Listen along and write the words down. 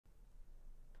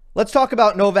Let's talk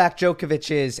about Novak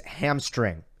Djokovic's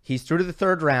hamstring. He's through to the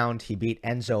third round. He beat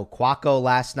Enzo Cuacoud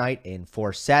last night in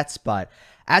 4 sets, but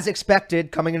as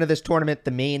expected, coming into this tournament,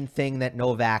 the main thing that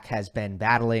Novak has been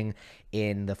battling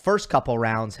in the first couple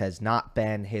rounds has not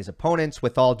been his opponents,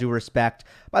 with all due respect.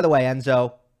 By the way,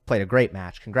 Enzo played a great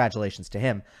match. Congratulations to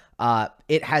him.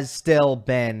 It has still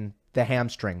been the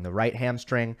hamstring, the right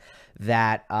hamstring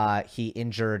that he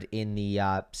injured in the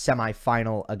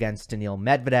semifinal against Daniil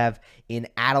Medvedev in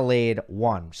Adelaide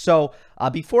 1. So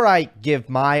before I give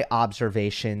my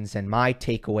observations and my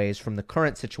takeaways from the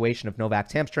current situation of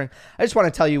Novak's hamstring, I just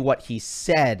want to tell you what he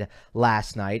said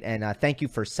last night. And thank you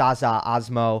for Saza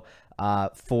Osmo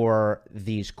for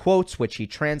these quotes, which he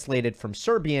translated from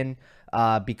Serbian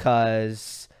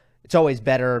because it's always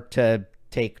better to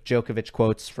take Djokovic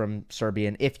quotes from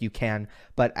Serbian if you can,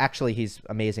 but actually he's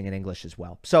amazing in English as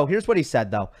well. So here's what he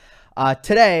said, though.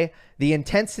 Today, the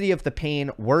intensity of the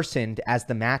pain worsened as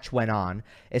the match went on,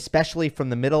 especially from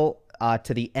the middle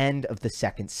to the end of the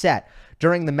second set.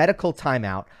 During the medical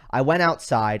timeout, I went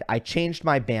outside, I changed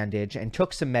my bandage, and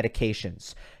took some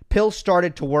medications. Pills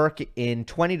started to work in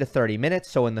 20 to 30 minutes,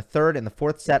 so in the third and the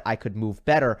fourth set, I could move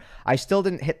better. I still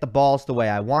didn't hit the balls the way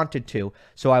I wanted to,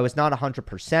 so I was not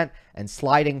 100%, and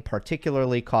sliding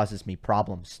particularly causes me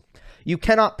problems. You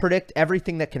cannot predict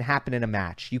everything that can happen in a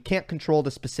match. You can't control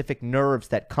the specific nerves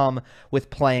that come with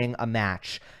playing a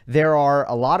match. There are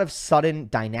a lot of sudden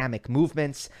dynamic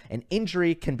movements. An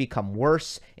injury can become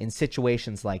worse in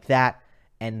situations like that,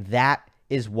 and that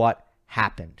is what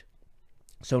happened.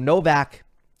 So Novak,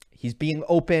 he's being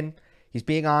open, he's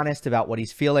being honest about what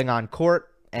he's feeling on court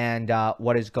and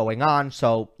what is going on.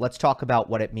 So let's talk about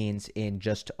what it means in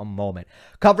just a moment.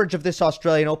 Coverage of this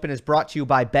Australian Open is brought to you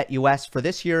by BetUS. For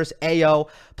this year's AO,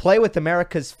 play with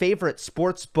America's favorite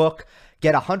sports book.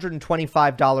 Get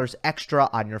 $125 extra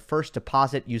on your first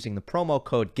deposit using the promo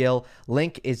code GIL.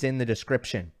 Link is in the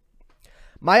description.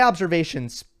 My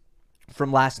observations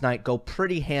from last night go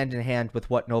pretty hand in hand with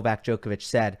what Novak Djokovic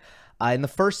said. In the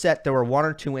first set, there were 1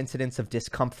 or 2 incidents of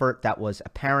discomfort that was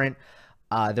apparent.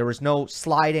 There was no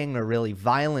sliding or really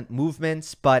violent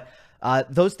movements, but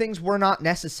those things were not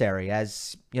necessary.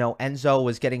 As you know, Enzo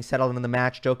was getting settled into the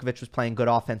match. Djokovic was playing good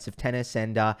offensive tennis,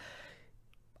 and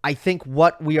I think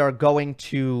what we are going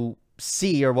to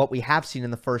see, or what we have seen in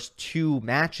the first 2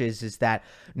 matches, is that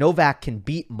Novak can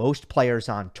beat most players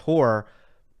on tour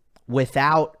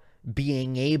without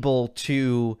being able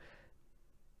to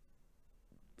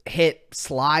hit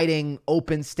sliding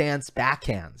open stance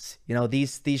backhands. You know,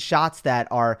 these shots that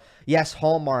are, yes,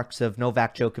 hallmarks of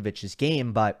Novak Djokovic's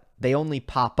game, but they only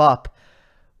pop up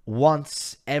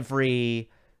once every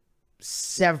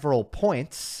several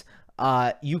points.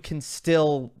 You can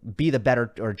still be the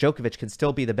better, or Djokovic can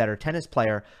still be the better tennis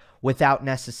player without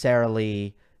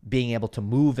necessarily being able to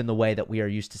move in the way that we are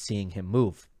used to seeing him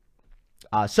move.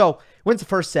 So wins the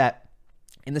first set.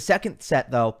 In the second set,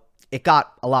 though, it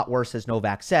got a lot worse, as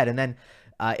Novak said, and then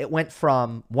it went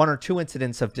from 1 or 2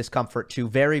 incidents of discomfort to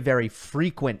very, very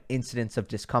frequent incidents of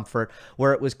discomfort,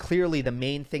 where it was clearly the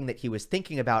main thing that he was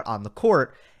thinking about on the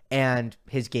court, and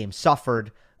his game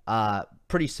suffered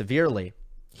pretty severely.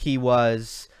 He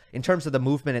was, in terms of the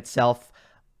movement itself,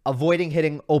 avoiding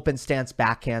hitting open stance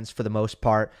backhands for the most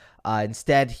part.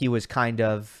 Instead, he was kind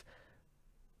of,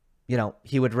 you know,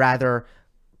 he would rather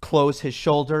close his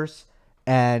shoulders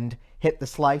and hit the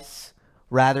slice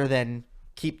rather than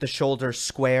keep the shoulders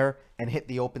square and hit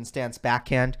the open stance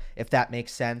backhand, if that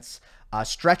makes sense.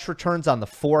 Stretch returns on the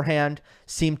forehand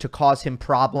seemed to cause him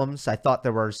problems. I thought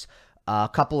there was a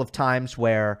couple of times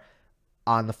where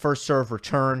on the first serve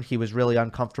return, he was really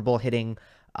uncomfortable hitting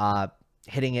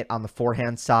it on the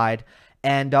forehand side.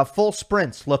 And full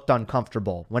sprints looked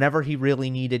uncomfortable. Whenever he really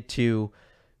needed to,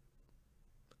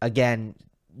 again,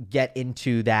 get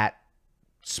into that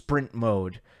sprint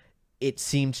mode, it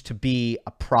seemed to be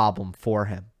a problem for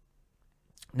him.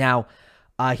 Now,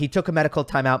 he took a medical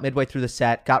timeout midway through the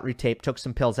set, got retaped, took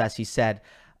some pills, as he said.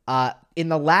 In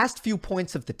the last few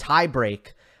points of the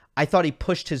tiebreak, I thought he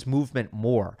pushed his movement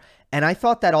more. And I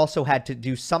thought that also had to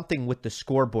do something with the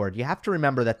scoreboard. You have to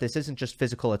remember that this isn't just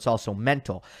physical, it's also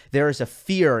mental. There is a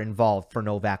fear involved for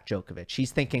Novak Djokovic.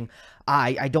 He's thinking,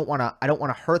 I don't want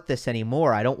to hurt this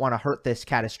anymore. I don't want to hurt this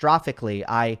catastrophically.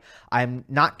 I'm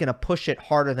not going to push it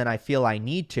harder than I feel I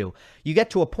need to. You get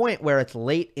to a point where it's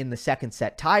late in the second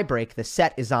set tiebreak, the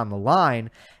set is on the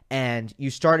line, and you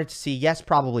started to see, yes,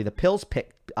 probably the pills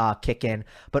kick in,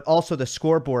 but also the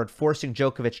scoreboard forcing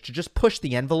Djokovic to just push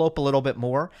the envelope a little bit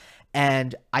more.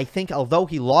 And I think although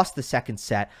he lost the second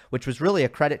set, which was really a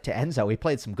credit to Enzo, he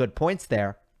played some good points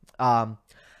there. I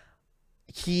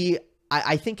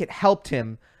think it helped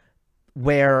him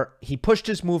where he pushed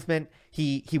his movement,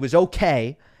 he was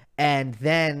okay, and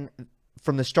then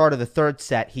from the start of the third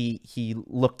set, he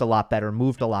looked a lot better,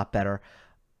 moved a lot better,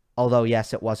 although,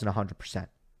 yes, it wasn't 100%.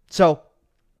 So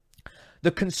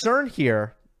the concern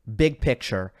here, big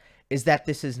picture, is that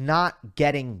this is not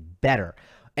getting better.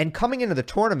 And coming into the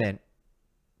tournament,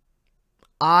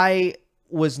 I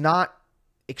was not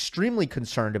extremely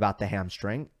concerned about the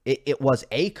hamstring. It was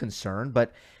a concern,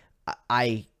 but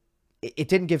it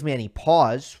didn't give me any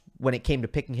pause when it came to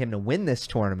picking him to win this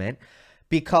tournament,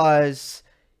 because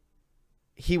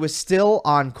he was still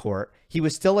on court. He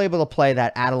was still able to play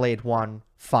that Adelaide 1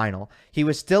 final. He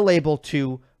was still able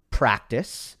to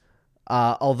practice,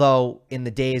 although in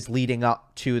the days leading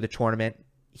up to the tournament,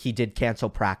 he did cancel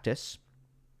practice.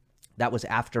 That was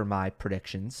after my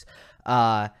predictions.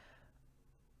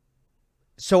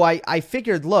 So I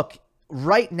figured, look,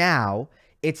 right now,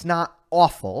 it's not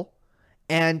awful.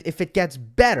 And if it gets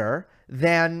better,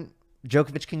 then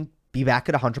Djokovic can be back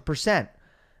at 100%.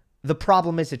 The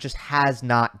problem is it just has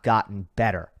not gotten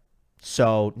better.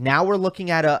 So now we're looking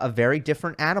at a very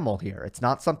different animal here. It's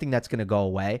not something that's going to go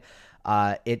away.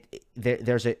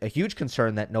 There's a huge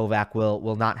concern that Novak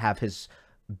will not have his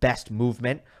best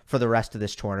movement for the rest of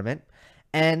this tournament.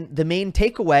 And the main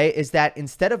takeaway is that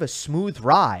instead of a smooth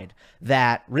ride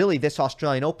that really this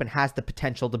Australian Open has the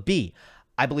potential to be,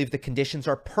 I believe the conditions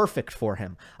are perfect for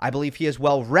him. I believe he is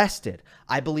well rested.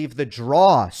 I believe the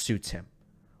draw suits him.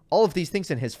 All of these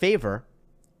things in his favor.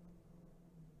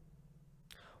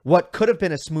 What could have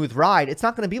been a smooth ride, it's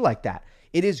not going to be like that.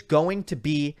 It is going to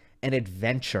be an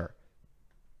adventure.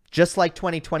 Just like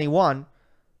 2021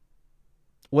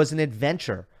 was an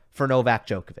adventure for Novak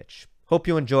Djokovic. Hope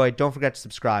you enjoyed. Don't forget to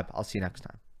subscribe. I'll see you next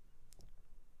time.